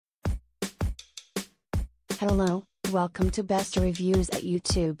Hello, welcome to Best Reviews at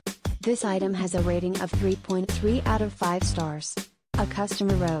YouTube. This item has a rating of 3.3 out of 5 stars. A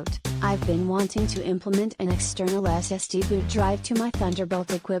customer wrote, "I've been wanting to implement an external SSD boot drive to my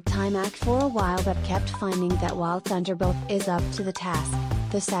Thunderbolt-equipped iMac for a while but kept finding that while Thunderbolt is up to the task,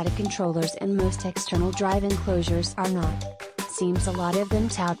 the SATA controllers and most external drive enclosures are not. Seems a lot of them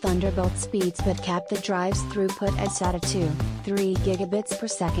tout Thunderbolt speeds but cap the drive's throughput at SATA II, 3 gigabits per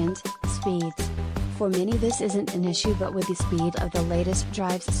second, speeds. For many this isn't an issue, but with the speed of the latest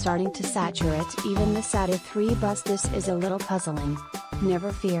drives starting to saturate even the SATA III bus, this is a little puzzling.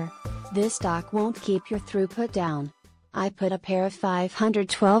 Never fear. This dock won't keep your throughput down. I put a pair of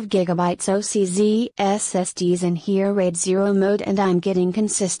 512GB OCZ SSDs in here RAID 0 mode and I'm getting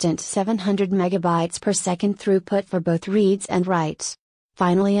consistent 700 MB per second throughput for both reads and writes.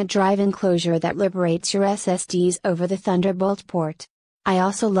 Finally, a drive enclosure that liberates your SSDs over the Thunderbolt port. I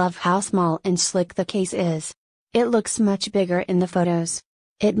also love how small and slick the case is. It looks much bigger in the photos.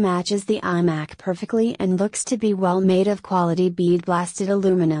 It matches the iMac perfectly and looks to be well made of quality bead blasted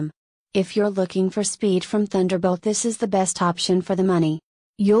aluminum. If you're looking for speed from Thunderbolt, this is the best option for the money.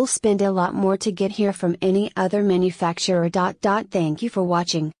 You'll spend a lot more to get here from any other manufacturer. Thank you for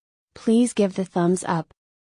watching. Please give the thumbs up.